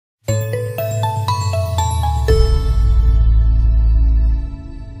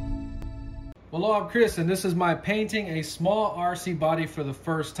Hello, I'm Chris, and this is my painting a small RC body for the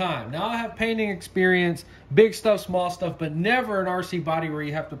first time. Now, I have painting experience, big stuff, small stuff, but never an RC body where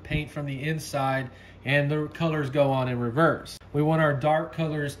you have to paint from the inside and the colors go on in reverse. We want our dark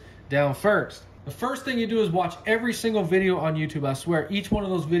colors down first. The first thing you do is watch every single video on YouTube. I swear, each one of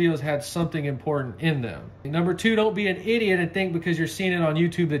those videos had something important in them. Number two, don't be an idiot and think because you're seeing it on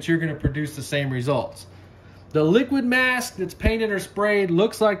YouTube that you're going to produce the same results. The liquid mask that's painted or sprayed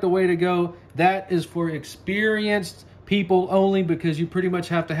looks like the way to go. That is for experienced people only, because you pretty much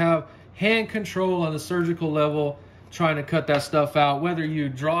have to have hand control on the surgical level trying to cut that stuff out, whether you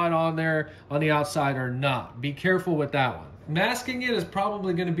draw it on there on the outside or not. Be careful with that one. Masking it is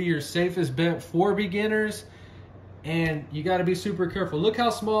probably going to be your safest bet for beginners, and you got to be super careful. Look how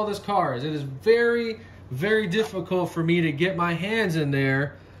small this car is. It is very, very difficult for me to get my hands in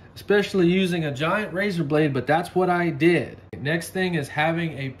there, especially using a giant razor blade, but that's what I did. Next thing is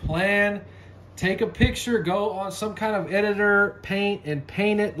having a plan. Take a picture, go on some kind of editor, paint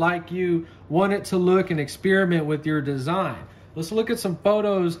it like you want it to look, and experiment with your design. Let's look at some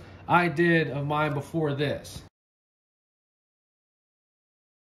photos I did of mine before this.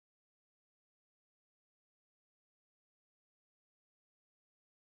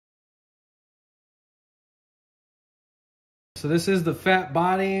 So this is the PHAT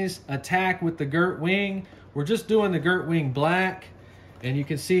Bodies Attack with the girt wing. We're just doing the girt wing black. And you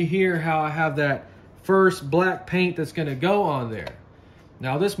can see here how I have that first black paint that's gonna go on there.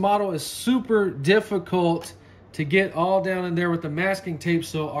 Now this model is super difficult to get all down in there with the masking tape,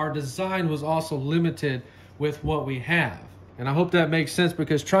 so our design was also limited with what we have. And I hope that makes sense,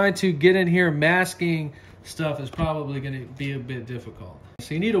 because trying to get in here masking stuff is probably gonna be a bit difficult.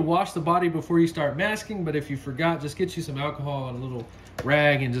 So you need to wash the body before you start masking, but if you forgot, just get you some alcohol and a little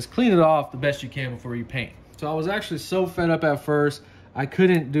rag and just clean it off the best you can before you paint. So I was actually so fed up at first, I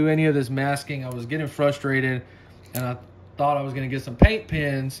couldn't do any of this masking. I was getting frustrated, and I thought I was gonna get some paint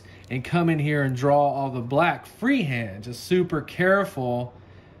pens and come in here and draw all the black freehand, just super careful,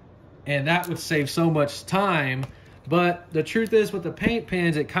 and that would save so much time. But the truth is, with the paint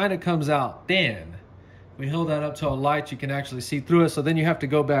pens, it kind of comes out thin. We hold that up to a light, you can actually see through it, so then you have to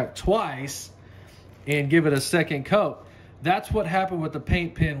go back twice and give it a second coat. That's what happened with the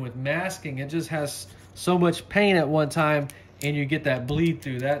paint pen with masking. It just has so much paint at one time, and you get that bleed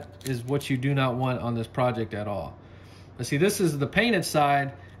through. That is what you do not want on this project at all. But see, this is the painted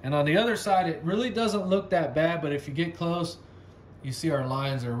side, and on the other side, it really doesn't look that bad, but if you get close, you see our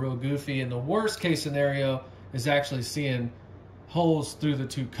lines are real goofy, and the worst case scenario is actually seeing holes through the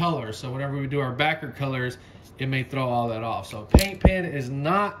two colors. So whenever we do our backer colors, it may throw all that off. So paint pen is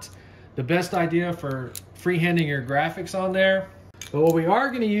not the best idea for freehanding your graphics on there. But what we are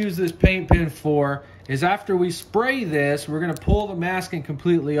going to use this paint pen for is, after we spray this, we're going to pull the masking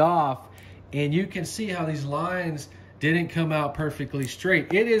completely off, and you can see how these lines didn't come out perfectly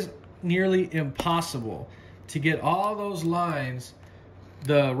straight. It is nearly impossible to get all those lines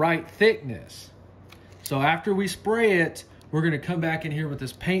the right thickness. So after we spray it, we're going to come back in here with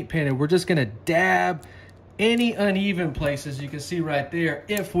this paint pen, and we're just going to dab any uneven places you can see right there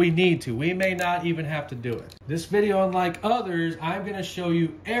if we need to. We may not even have to do it. This video, unlike others, I'm going to show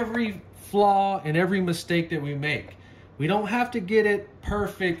you every flaw and every mistake that we make. We don't have to get it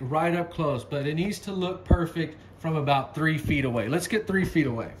perfect right up close, but it needs to look perfect from about 3 feet away. Let's get 3 feet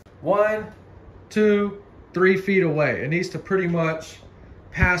away. 1, 2, 3 feet away. It needs to pretty much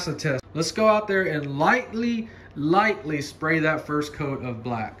pass the test. Let's go out there and lightly spray that first coat of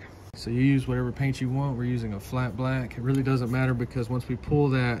black. So you use whatever paint you want. We're using a flat black. It really doesn't matter, because once we pull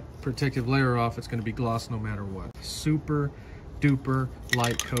that protective layer off, it's going to be gloss no matter what. Super duper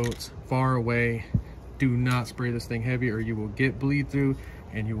light coats, far away. Do not spray this thing heavy, or you will get bleed through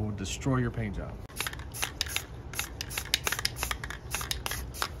and you will destroy your paint job.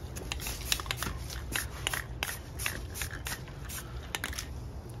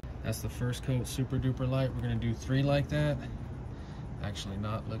 That's the first coat, super duper light. We're gonna do 3 like that. Actually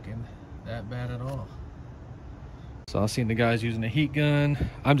not looking that bad at all. So I've seen the guys using a heat gun.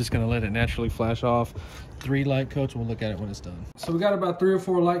 I'm just gonna let it naturally flash off. 3 light coats, we'll look at it when it's done. So we got about 3 or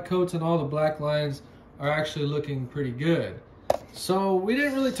 4 light coats, and all the black lines are actually looking pretty good. So we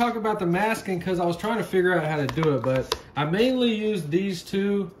didn't really talk about the masking because I was trying to figure out how to do it, but I mainly used these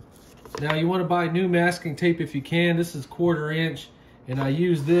 2. Now you wanna buy new masking tape if you can. This is 1/4 inch. And I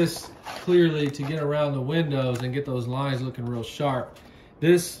use this clearly to get around the windows and get those lines looking real sharp.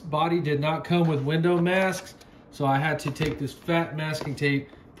 This body did not come with window masks, so I had to take this fat masking tape,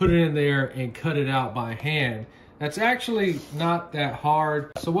 put it in there, and cut it out by hand. That's actually not that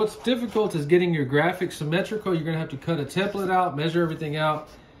hard. So what's difficult is getting your graphics symmetrical. You're gonna have to cut a template out, measure everything out,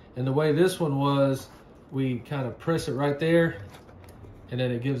 And the way this one was, we kind of press it right there, and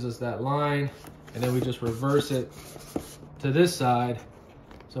then it gives us that line, and then we just reverse it to this side.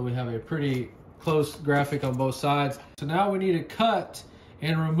 So we have a pretty close graphic on both sides. So now we need to cut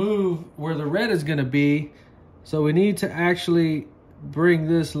and remove where the red is gonna be. So we need to actually bring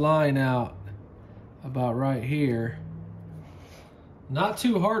this line out about right here. Not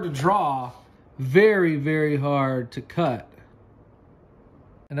too hard to draw, very, very hard to cut.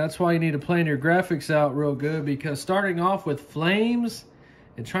 And that's why you need to plan your graphics out real good, because starting off with flames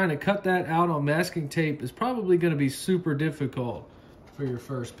and trying to cut that out on masking tape is probably gonna be super difficult for your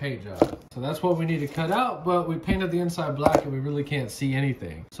first paint job. So that's what we need to cut out, but we painted the inside black and we really can't see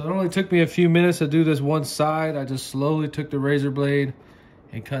anything. So it only took me a few minutes to do this one side. I just slowly took the razor blade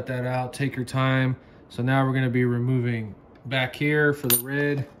and cut that out. Take your time. So now we're gonna be removing back here for the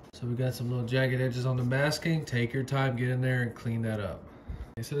red. So we got some little jagged edges on the masking. Take your time, get in there and clean that up.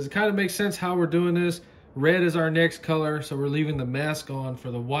 Okay, so does it kind of make sense how we're doing this? Red is our next color, so we're leaving the mask on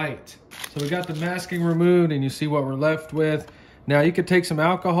for the white. So we got the masking removed and you see what we're left with. Now you could take some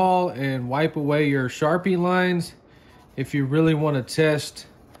alcohol and wipe away your Sharpie lines if you really want to test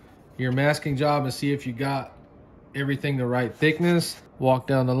your masking job and see if you got everything the right thickness. Walk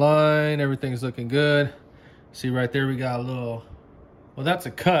down the line, everything's looking good. See right there we got a little, well that's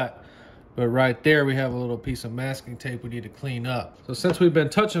a cut, but right there we have a little piece of masking tape we need to clean up. So since we've been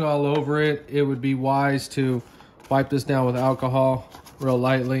touching all over it, it would be wise to wipe this down with alcohol real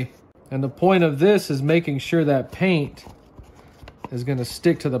lightly. And the point of this is making sure that paint is gonna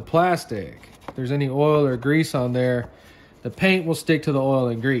stick to the plastic. If there's any oil or grease on there, the paint will stick to the oil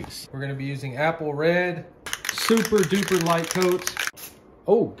and grease. We're gonna be using apple red, super duper light coats.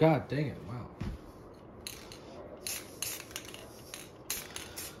 Oh, God dang it, wow.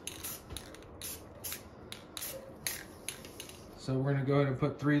 So we're gonna go ahead and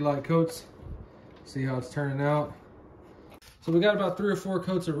put 3 light coats, see how it's turning out. So we got about 3 or 4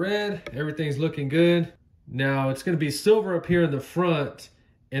 coats of red. Everything's looking good. Now it's gonna be silver up here in the front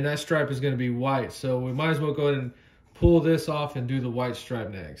and that stripe is gonna be white. So we might as well go ahead and pull this off and do the white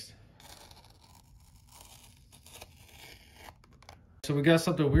stripe next. So we got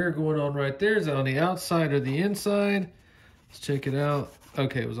something weird going on right there. Is that on the outside or the inside? Let's check it out.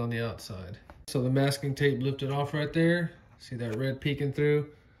 Okay, it was on the outside. So the masking tape lifted off right there. See that red peeking through?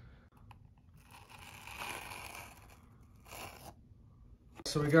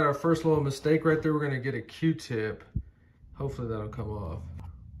 So we got our first little mistake right there. We're gonna get a Q-tip. Hopefully that'll come off.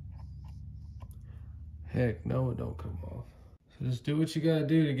 Heck no, it don't come off. So just do what you gotta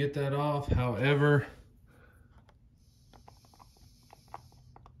do to get that off. However,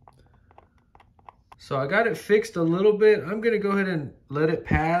 so I got it fixed a little bit. I'm gonna go ahead and let it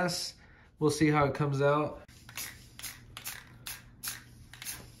pass. We'll see how it comes out.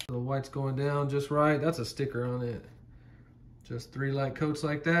 The white's going down just right. That's a sticker on it. Just 3 light coats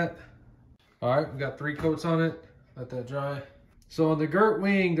like that. All right, we got 3 coats on it. Let that dry. So on the girt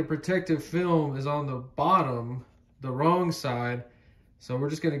wing, the protective film is on the bottom, the wrong side. So we're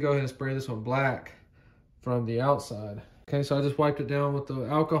just gonna go ahead and spray this one black from the outside. Okay, so I just wiped it down with the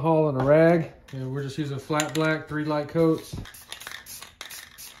alcohol and a rag. And we're just using flat black, 3 light coats.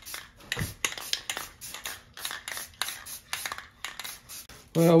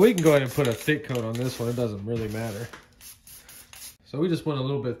 Well, we can go ahead and put a thick coat on this one. It doesn't really matter. So we just went a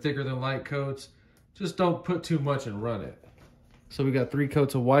little bit thicker than light coats. Just don't put too much and run it. So we got 3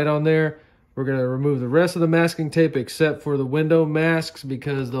 coats of white on there. We're gonna remove the rest of the masking tape except for the window masks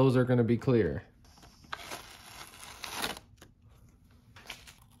because those are gonna be clear.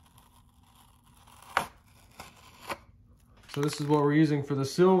 So this is what we're using for the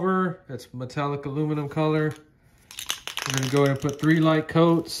silver. It's metallic aluminum color. We're gonna go ahead and put 3 light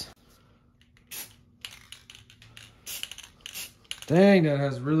coats. Dang, that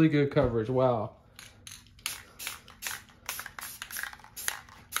has really good coverage, wow.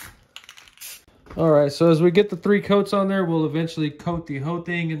 All right, so as we get the 3 coats on there, we'll eventually coat the whole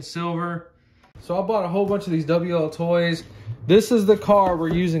thing in silver. So I bought a whole bunch of these WL toys. This is the car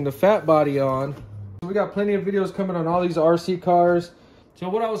we're using the Phat body on. We got plenty of videos coming on all these RC cars. So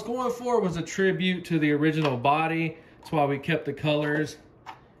what I was going for was a tribute to the original body. That's why we kept the colors.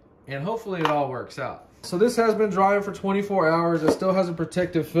 And hopefully it all works out. So this has been drying for 24 hours. It still has a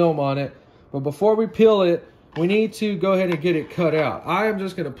protective film on it. But before we peel it, we need to go ahead and get it cut out. I am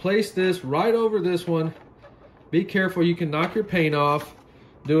just gonna place this right over this one. Be careful, you can knock your paint off.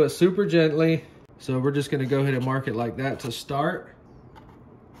 Do it super gently. So we're just gonna go ahead and mark it like that to start.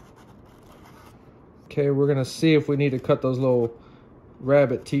 Okay, we're gonna see if we need to cut those little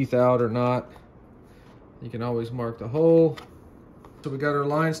rabbit teeth out or not. You can always mark the hole. So we got our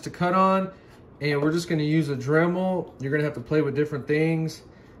lines to cut on, and we're just gonna use a Dremel. You're gonna have to play with different things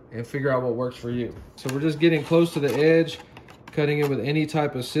and figure out what works for you. So we're just getting close to the edge, cutting it with any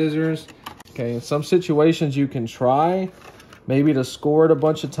type of scissors. Okay, in some situations you can try maybe to score it a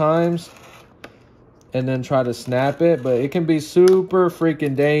bunch of times and then try to snap it, but it can be super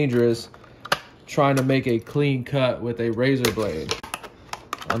freaking dangerous trying to make a clean cut with a razor blade.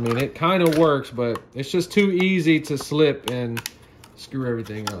 I mean, it kind of works, but it's just too easy to slip and screw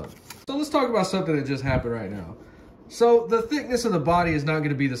everything up. So let's talk about something that just happened right now. So the thickness of the body is not going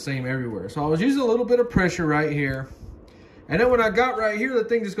to be the same everywhere. So I was using a little bit of pressure right here. And then when I got right here, the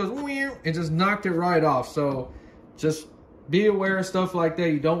thing just goes, and just knocked it right off. So just be aware of stuff like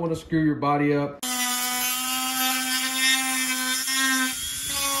that. You don't want to screw your body up.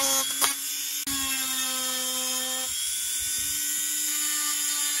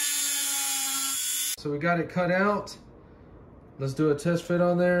 So we got it cut out. Let's do a test fit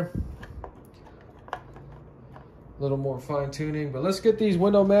on there. A little more fine tuning, but let's get these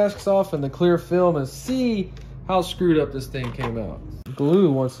window masks off and the clear film and see how screwed up this thing came out.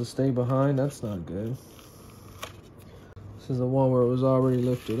 Glue wants to stay behind, that's not good. This is the one where it was already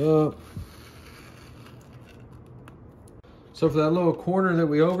lifted up. So for that little corner that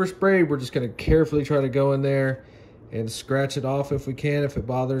we oversprayed, we're just gonna carefully try to go in there and scratch it off if we can, if it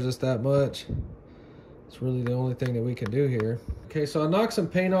bothers us that much. It's really the only thing that we can do here. Okay, so I knocked some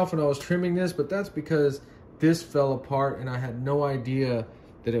paint off when I was trimming this, but that's because this fell apart and I had no idea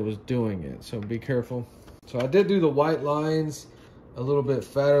that it was doing it. So be careful. So I did do the white lines a little bit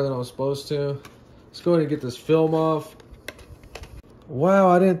fatter than I was supposed to. Let's go ahead and get this film off. Wow,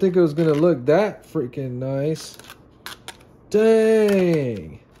 I didn't think it was gonna look that freaking nice.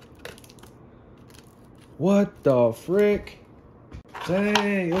 Dang. What the frick?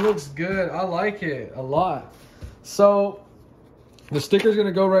 Dang, it looks good. I like it a lot. So the sticker's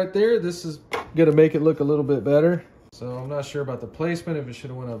gonna go right there. This is gonna make it look a little bit better. So I'm not sure about the placement, if it should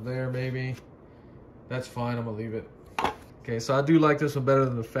have went up there maybe. That's fine, I'm gonna leave it. Okay, so I do like this one better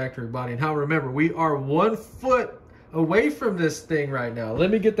than the factory body. And now remember, we are 1 foot away from this thing right now. Let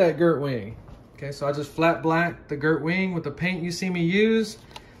me get that girt wing. Okay, so I just flat blacked the girt wing with the paint you see me use.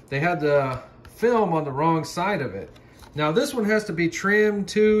 They had the film on the wrong side of it. Now this one has to be trimmed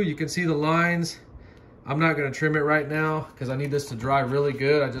too. You can see the lines. I'm not gonna trim it right now because I need this to dry really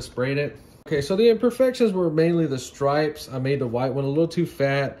good. I just sprayed it. Okay, so the imperfections were mainly the stripes. I made the white one a little too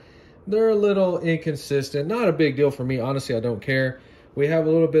fat. They're a little inconsistent. Not a big deal for me. Honestly, I don't care. We have a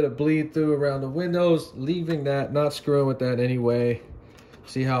little bit of bleed through around the windows, leaving that, not screwing with that anyway.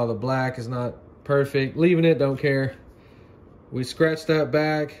 See how the black is not perfect. Leaving it, don't care. We scratch that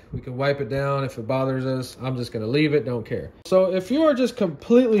back. We can wipe it down if it bothers us. I'm just gonna leave it, don't care. So if you are just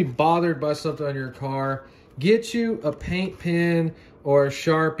completely bothered by something on your car, get you a paint pen or a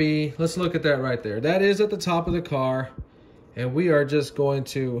Sharpie. Let's look at that right there. That is at the top of the car. And we are just going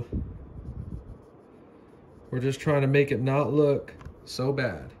to, we're just trying to make it not look so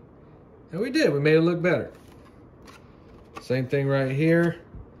bad. And we did, we made it look better. Same thing right here.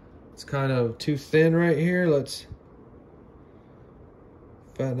 It's kind of too thin right here. Let's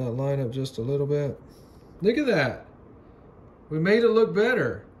fatten that line up just a little bit. Look at that. We made it look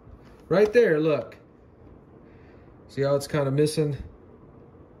better. Right there, look. See how it's kind of missing?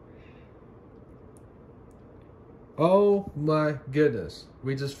 Oh my goodness,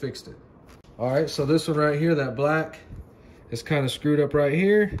 we just fixed it. All right, so this one right here, that black is kind of screwed up right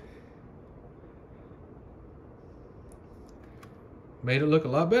here. Made it look a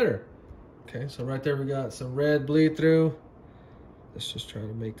lot better. Okay, so right there we got some red bleed through. Let's just try to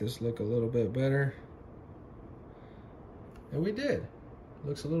make this look a little bit better. And we did.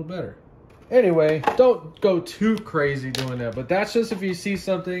 Looks a little better. Anyway, don't go too crazy doing that, but that's just if you see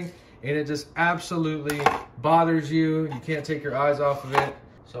something and it just absolutely bothers you. You can't take your eyes off of it.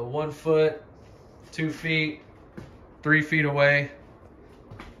 So 1 foot, 2 feet, 3 feet away.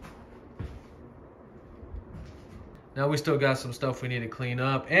 Now we still got some stuff we need to clean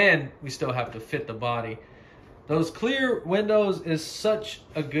up, and we still have to fit the body. Those clear windows is such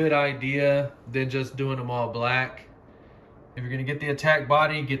a good idea than just doing them all black. If you're gonna get the attack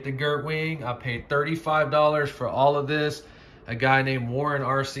body, get the girt wing. I paid $35 for all of this. A guy named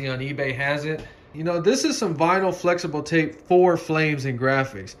warrenrc on eBay has it. You know, this is some vinyl flexible tape for flames and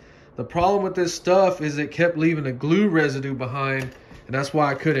graphics. The problem with this stuff is it kept leaving a glue residue behind, and that's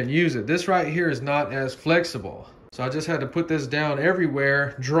why I couldn't use it. This right here is not as flexible. So I just had to put this down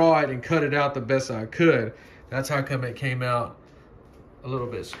everywhere, draw it, and cut it out the best I could. That's how come it came out a little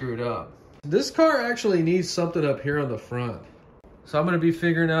bit screwed up. This car actually needs something up here on the front. So I'm gonna be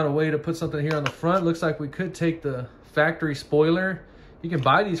figuring out a way to put something here on the front. Looks like we could take the factory spoiler You can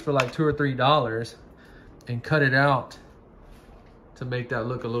buy these for like $2 or $3 and cut it out to make that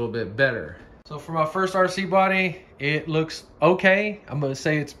look a little bit better. So for my first RC body, it looks okay. I'm gonna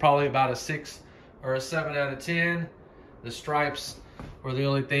say it's probably about a 6 or a 7 out of 10. The stripes were the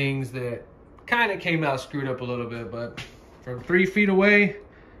only things that kind of came out screwed up a little bit, but from 3 feet away,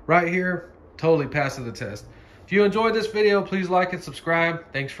 right here, totally passing the test. If you enjoyed this video, please like and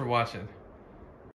subscribe. Thanks for watching.